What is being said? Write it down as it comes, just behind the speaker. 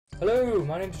Hello,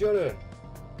 my name's Jordan.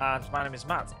 And my name is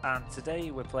Matt, and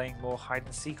today we're playing more hide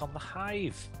and seek on the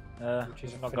Hive. Which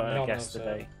is we've not got a guest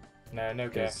today. No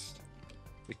guest.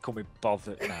 We couldn't be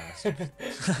bothered.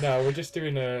 No, we're just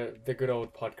doing the good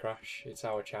old Podcrash. It's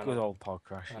our channel. Good old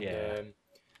Podcrash, and, yeah.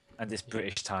 And it's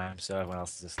British time, so everyone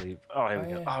else is asleep. Oh, here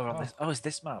we go. Yeah. Oh, we're on this. Oh, it's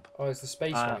this map. Oh, it's the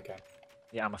space one again.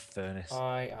 Yeah, I'm a furnace.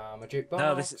 I am a jukebox.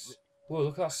 No, this is. Whoa,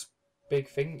 look at that big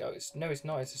thing. No, it's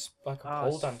not. It's like a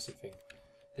pole dancing thing.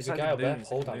 There's a like guy up there moon.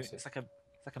 pole dancing. It's like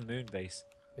a moon base.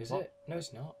 Is it? No,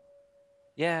 it's not.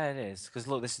 Yeah, it is. Because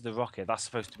look, this is the rocket. That's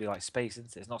supposed to be like space,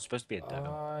 isn't it? It's not supposed to be a dome.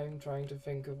 I'm trying to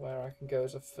think of where I can go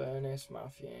as a furnace,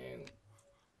 Matthew.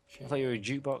 I thought you were a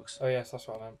jukebox. Oh yes, that's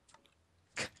what I meant.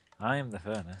 I am the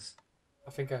furnace.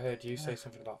 I think I heard you say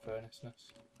something about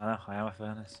furnaceness. I know, I am a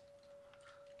furnace.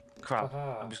 Crap.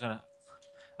 Aha. I'm just gonna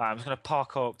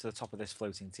parkour up to the top of this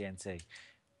floating TNT,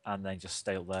 and then just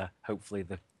stay up there. Hopefully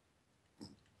the.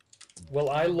 Well,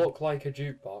 I look like a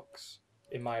jukebox,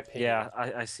 in my opinion. Yeah,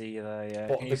 I see you there. Yeah.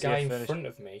 But the guy in front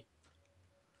of me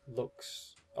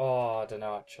looks. Oh, I don't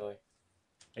know actually.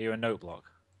 Are you a note block?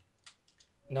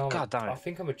 No, God damn it. I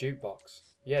think I'm a jukebox.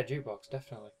 Yeah, jukebox,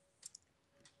 definitely.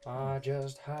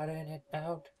 Just hiding it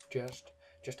out, just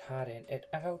hiding it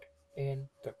out in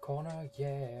the corner,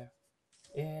 yeah.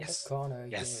 In the corner,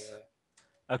 yeah.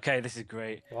 Okay, this is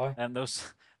great. Why?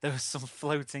 There was some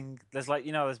floating. There's like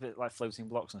there's a bit like floating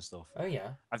blocks and stuff. Oh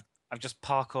yeah. I've just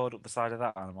parkoured up the side of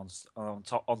that, and I'm on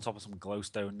top of some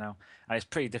glowstone now, and it's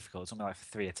pretty difficult. It's only like for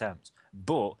 3 attempts.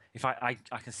 But if I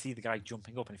can see the guy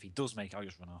jumping up, and if he does make it, I'll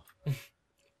just run off.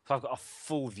 So I've got a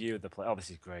full view of the place. Oh,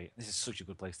 this is great. This is such a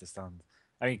good place to stand.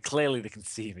 I mean, clearly they can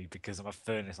see me because I'm a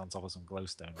furnace on top of some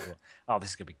glowstone. But oh,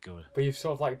 this is gonna be good. But you've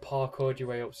sort of like parkoured your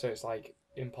way up, so it's like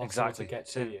impossible to get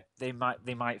to you. They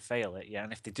might fail it, yeah.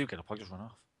 And if they do get up, I'll just run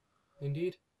off.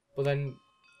 Indeed. But then,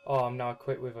 I'm now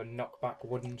equipped with a knockback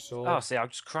wooden sword. Oh, see, I'll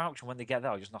just crouch, and when they get there,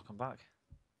 I'll just knock them back.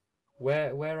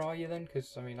 Where are you then?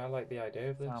 Because I mean, I like the idea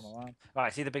of this.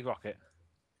 Right, see the big rocket?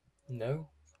 No.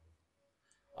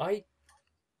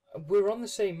 We're on the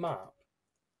same map,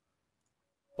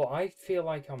 but I feel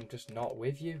like I'm just not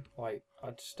with you. Like,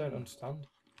 I just don't understand.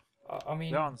 I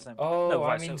mean, we're on the same. Oh, no,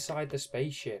 right, I'm inside the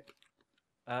spaceship.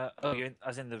 You're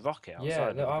as in the rocket?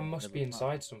 Yeah, I must be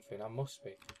inside something. I must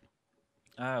be.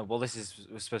 Oh, well, we're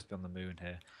supposed to be on the moon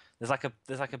here. There's like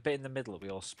a bit in the middle that we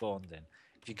all spawned in.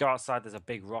 If you go outside, there's a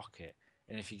big rocket,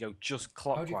 and if you go just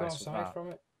clockwise How do you go outside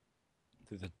from it?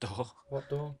 Through the door. What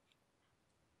door?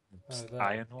 The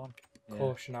iron one.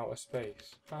 Caution outer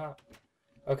space.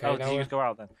 Okay. Oh, now did you just go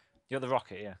out then? You're at the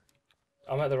rocket, yeah.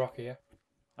 I'm at the rocket, yeah.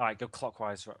 All right, go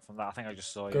clockwise from that. I think I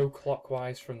just saw you. Go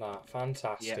clockwise from that.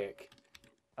 Fantastic. Yeah.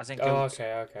 I think. Oh,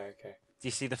 okay. Do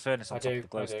you see the furnace on top of the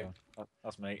glowstone?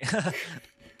 That's me.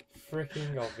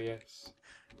 Freaking obvious.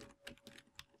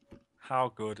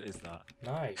 How good is that?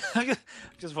 Nice.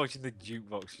 Just watching the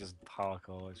jukebox just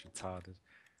parkour. It's retarded.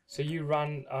 So you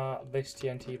ran this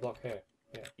TNT block here?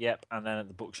 Yeah. Yep, and then at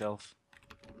the bookshelf.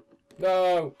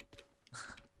 No!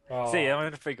 Oh. See, I'm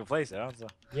in a pretty good place here, aren't I?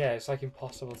 Yeah, it's like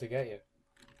impossible to get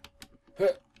you.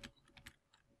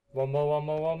 One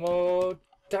more.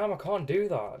 Damn, I can't do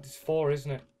that. It's 4,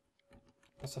 isn't it?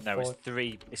 That's a 4. No, it's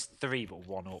 3. It's 3, but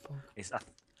 1 up. Fuck. It's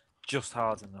just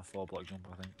harder than a 4-block jump,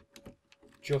 I think.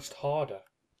 Just harder?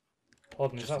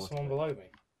 Hold on, is that Just someone below me?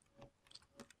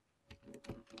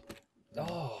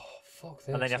 Oh, fuck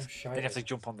this. And then you have to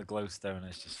jump on the glowstone and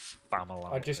it's just family.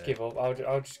 I'll just give up.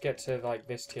 I'll just get to like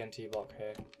this TNT block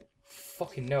here.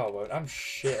 Fucking no, I won't. I'm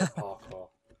shit at parkour.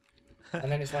 And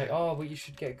then it's like, oh, well, you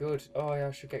should get good. Oh, yeah,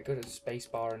 I should get good at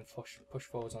spacebar and push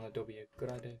forwards on the W.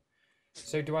 Good idea.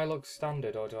 So, do I look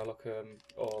standard or do I look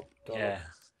Yeah,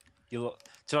 you look.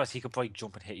 To be honest, he could probably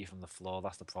jump and hit you from the floor.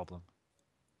 That's the problem.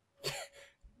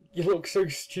 You look so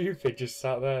stupid just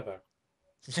sat there though.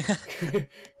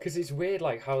 Because it's weird,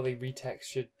 like how they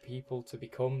retextured people to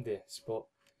become this, but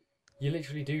you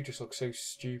literally do just look so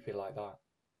stupid like that.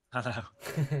 I know.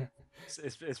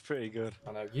 It's pretty good.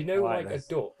 I know. You know, like this. a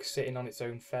duck sitting on its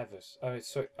own feathers. Oh,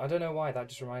 it's so. I don't know why. That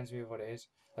just reminds me of what it is.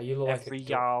 Like you look Every like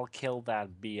a y'all kill that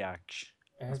bitch.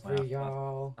 Every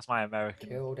y'all. That's my American.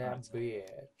 Kill that bitch.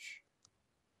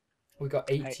 We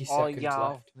got 80 all seconds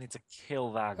y'all left. need to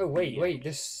kill that. Oh wait, bitch.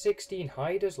 there's 16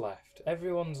 hiders left.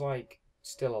 Everyone's like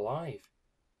still alive.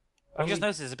 I've just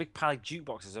noticed there's a big pile of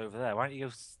jukeboxes over there. Why don't you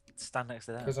go stand next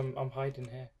to them? Because I'm hiding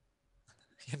here.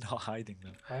 You're not hiding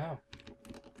them. I am.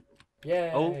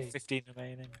 Yay! Oh, 15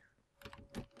 remaining.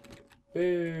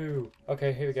 Boo!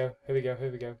 Okay, here we go.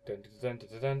 Dun dun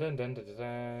dun dun dun dun dun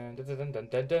dun dun dun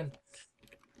dun dun.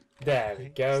 There we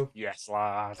go. Yes,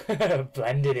 lad.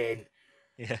 Blended in.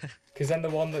 Yeah. Because then the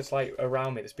one that's like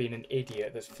around me that's being an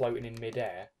idiot that's floating in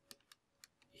midair,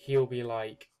 he'll be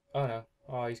like, oh no,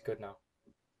 oh he's good now.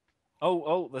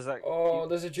 Oh, there's that. Oh,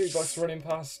 there's a jukebox running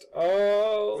past.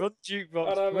 Oh, Run,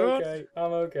 jukebox, and I'm run! okay.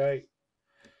 I'm okay.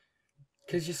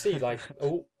 Because you see, like,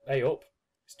 oh, hey up,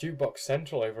 it's jukebox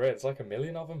central over here. There's like a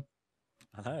million of them.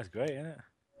 I know, it's great, isn't it?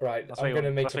 Right, That's I'm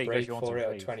gonna make where a you go if break you want for to it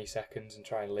at rave. 20 seconds and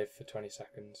try and live for 20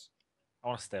 seconds. I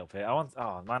want to stay up here.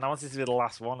 Oh man, I want this to be the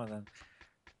last one, and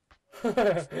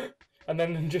then. And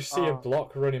then just see a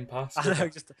block running past. I know,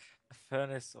 just a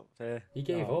furnace up here. He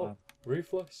gave Oh, up. man.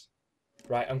 Ruthless.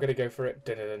 Right, I'm gonna go for it.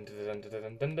 Matt,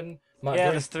 Yeah,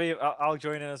 join. there's three. I'll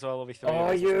join in as well. There'll be three. Oh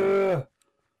of us. yeah!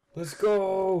 Let's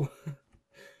go!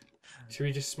 Should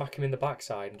we just smack him in the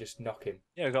backside and just knock him?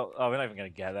 Yeah, we got. Oh, we're not even gonna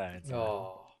get there.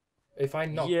 Oh, if I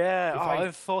knock. Yeah. If Oh, I... I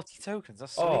have 40 tokens.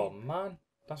 That's sweet. Oh man,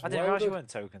 that's I didn't well realize you good. weren't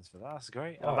tokens for that. That's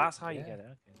great. Oh, Oh, that's how you yeah. get it.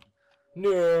 Okay.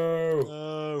 No.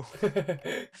 No.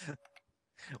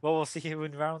 Well, we'll see you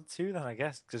in round 2 then, I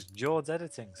guess, because Jord's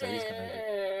editing, so he's gonna.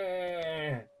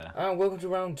 And welcome to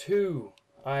round 2.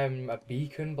 I am a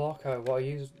beacon block. What are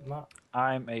you, Matt?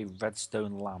 I'm a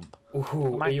redstone lamp.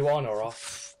 Ooh, are you on or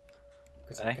off?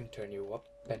 Because I Eh? can turn you up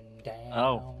and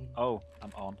down. Oh,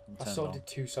 I'm on. I sort of did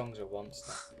 2 songs at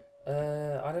once.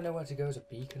 I don't know where to go as a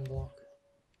beacon block.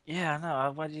 Yeah, I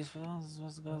know. Where do you Beacon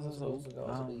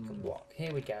block.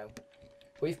 Here we go.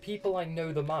 But if people like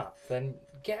know the map, then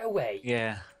get away.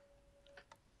 Yeah.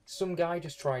 Some guy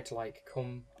just tried to like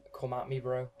come at me,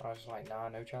 bro. I was like, nah,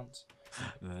 no chance.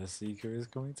 The seeker is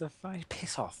coming to find.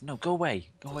 Piss off! No, go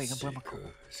away. Go away. Go blow my cool.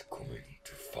 Is coming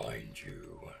to find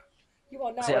you. You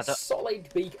are now See, a solid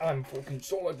beak. I'm fucking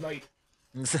solid, mate.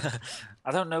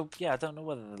 I don't know. Yeah, I don't know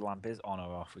whether the lamp is on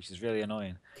or off, which is really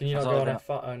annoying. Can you not go on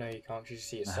F5? Oh no, you can't. You just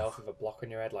see yourself with a block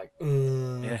on your head, like.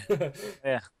 Yeah.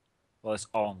 Yeah. Well, it's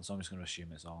on, so I'm just going to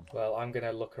assume it's on. Well, I'm going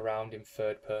to look around in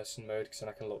third-person mode because then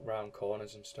I can look round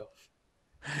corners and stuff.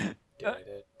 Yes!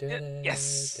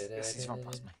 Yes, he's run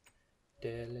past me.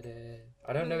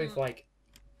 I don't know if, like,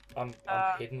 I'm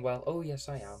hidden well. Oh, yes,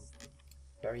 I am.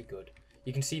 Very good.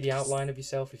 You can see the outline of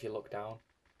yourself if you look down.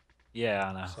 Yeah,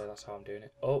 I know. So that's how I'm doing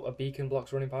it. Oh, a beacon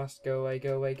block's running past. Go away,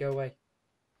 go away, go away.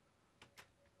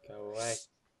 Go away.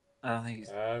 I don't think he's...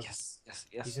 No. Yes.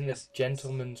 He's in this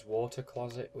gentleman's water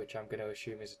closet, which I'm going to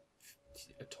assume is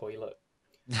a toilet.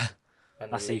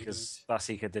 And that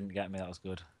seeker didn't get me. That was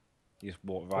good. He just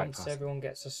walked right past. Once everyone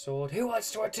gets a sword, who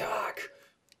wants to attack?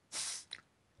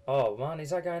 Oh man,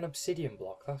 is that guy an obsidian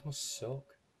block? That must suck.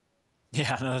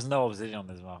 Yeah, no, there's no obsidian on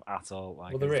this map at all.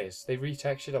 Like, well, there is. They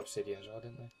retextured obsidian as well,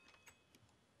 didn't they?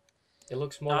 It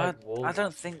looks more like wool. I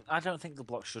don't think the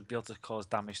block should be able to cause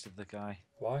damage to the guy.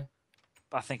 Why?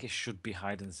 I think it should be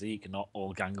hide and seek, and not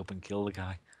all gang up and kill the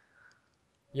guy.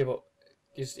 Yeah, but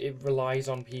it relies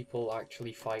on people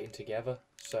actually fighting together,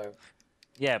 so...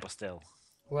 Yeah, but still.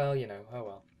 Well, you know, oh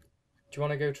well. Do you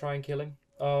want to go try and kill him?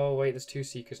 Oh, wait, there's 2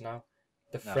 seekers now.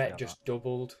 The threat just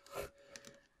doubled.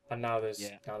 And now there's...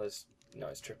 Yeah. No,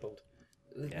 it's tripled.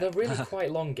 Yeah. They're really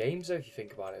quite long games, though, if you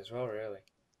think about it as well, really.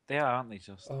 They are, aren't they,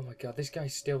 just? Oh my god, this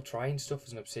guy's still trying stuff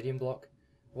as an obsidian block.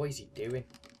 What is he doing?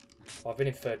 Oh, I've been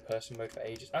in third-person mode for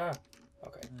ages. Ah!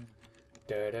 Okay.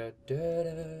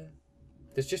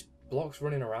 There's just blocks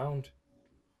running around.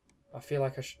 I feel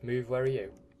like I should move. Where are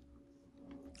you?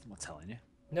 I'm not telling you.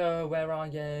 No, where are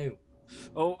you?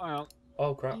 Oh, hang on.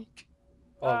 Oh, crap.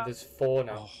 Oh, there's 4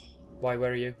 now. Why,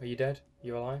 where are you? Are you dead?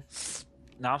 You alive?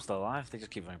 No, I'm still alive. They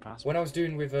just keep running past me. When I was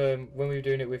doing with, when we were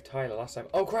doing it with Tyler last time...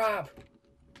 Oh, crap!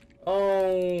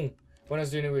 Oh! When I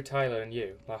was doing it with Tyler and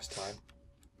you last time,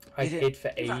 I hid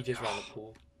for ages around the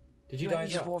pool. Did you die? You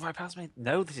just walk right past me.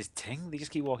 No, this is Ting. They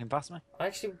just keep walking past me. I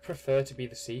actually prefer to be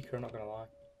the seeker, I'm not going to lie.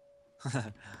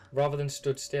 Rather than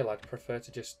stood still, I'd prefer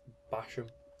to just bash them.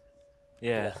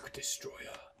 Yeah. Block destroyer.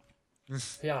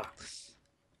 Yeah.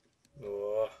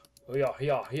 Oh,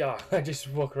 yeah. I just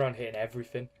walk around hitting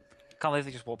everything. Can't believe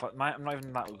they just walk past. I'm not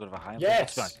even that good of a high.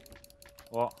 Yes!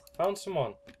 What? Found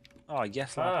someone. Oh,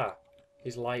 yes, lad. Ah.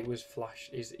 His light was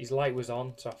his light was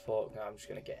on, so I thought, no, I'm just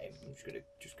going to get him.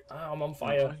 I'm on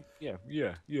fire. Yeah.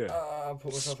 I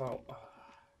put myself out.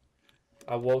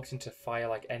 I walked into fire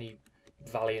like any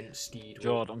valiant steed would.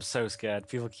 Jord, I'm so scared.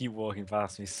 People keep walking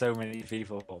past me. So many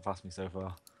people walked past me so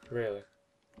far. Really?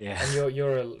 Yeah. And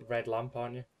you're a red lamp,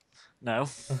 aren't you? No.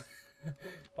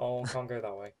 Oh, can't go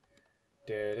that way.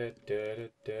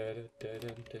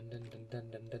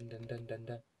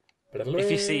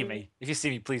 If you see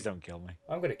me, please don't kill me.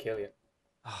 I'm gonna kill you.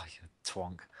 Oh, you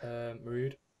twonk.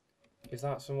 Rude. Is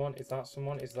that someone? Is that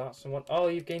someone? Is that someone? Oh,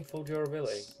 you've gained full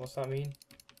durability. What's that mean?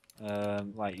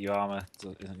 Like your armor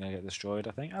isn't gonna get destroyed.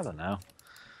 I think. I don't know.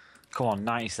 Come on,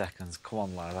 90 seconds. Come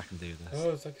on, lad, I can do this.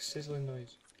 Oh, it's like a sizzling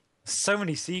noise. So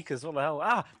many seekers, what the hell?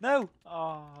 Ah, no!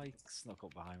 Oh, he snuck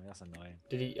up behind me, that's annoying.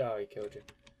 Did he? Oh, he killed you.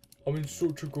 I'm in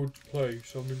such a good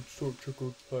place. I'm in such a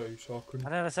good place. I can. I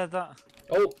never said that.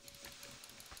 Oh!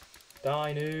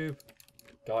 Die, noob.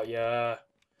 Got ya.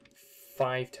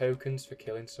 5 tokens for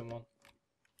killing someone.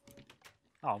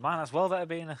 Oh man, that's well better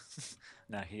being a...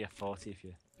 No, you get 40 if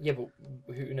you... Yeah, but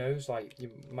who knows? Like, you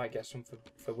might get some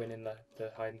for winning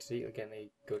the hide and seek or getting a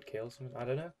good kill or something. I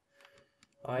don't know.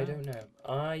 I don't know.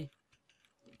 I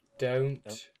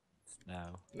don't.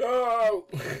 No. No!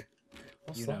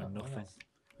 What's You that? know nothing.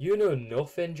 You know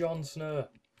nothing, Jon Snow.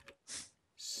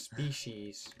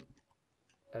 Species.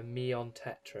 A Meon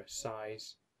Tetra,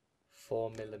 size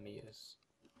 4mm.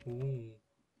 Ooh.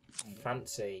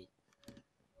 Fancy.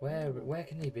 Where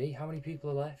can they be? How many people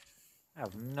are left? I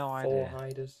have no 4 idea.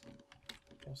 hiders.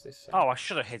 What's this say? Oh, I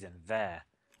should have hidden there.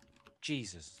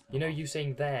 Jesus. You know, you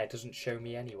saying there doesn't show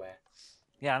me anywhere.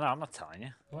 Yeah, no, I'm not telling you.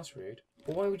 Well, that's rude.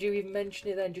 But why would you even mention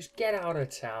it then? Just get out of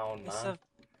town, man.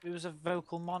 It was a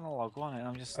vocal monologue, wasn't it?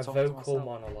 I'm just A talking to vocal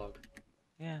myself. monologue.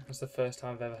 Yeah. That's the first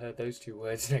time I've ever heard those 2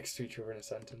 words next to each other in a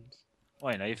sentence.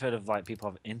 Well, you know, you've heard of like people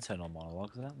have internal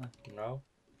monologues, haven't they? No.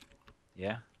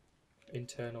 Yeah.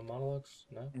 Internal monologues?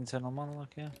 No. Internal monologue,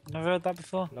 yeah. Never heard that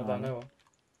before? Not that I know of.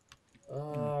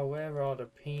 Oh, where are the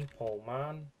people,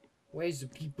 man? Where's the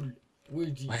people?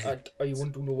 I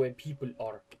want to know where people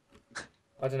are.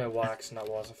 I don't know what accent that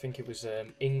was. I think it was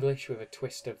English with a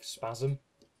twist of spasm.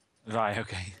 Right,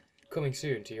 okay. Coming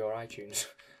soon to your iTunes.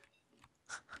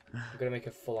 I'm gonna make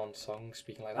a full-on song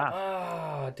speaking like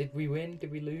that. Did we win?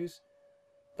 Did we lose?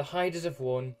 The Hiders have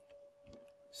won.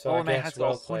 So I guess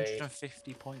well played.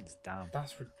 150 points, damn.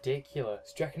 That's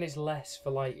ridiculous. Do you reckon it's less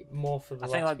for more for the I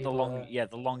less think like people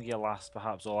the longer you last,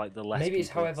 perhaps, or like the less. Maybe it's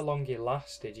people however long you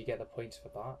lasted, you get the points for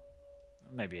that.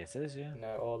 Maybe it is, yeah.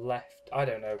 No, or left. I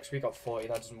don't know, because we got 40.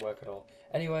 That doesn't work at all.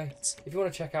 Anyway, if you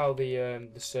want to check out the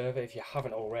server, if you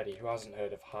haven't already, who hasn't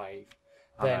heard of Hive,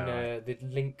 then the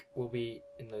link will be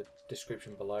in the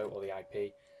description below, or the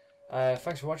IP.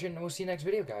 Thanks for watching, and we'll see you next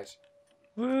video, guys.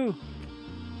 Woo!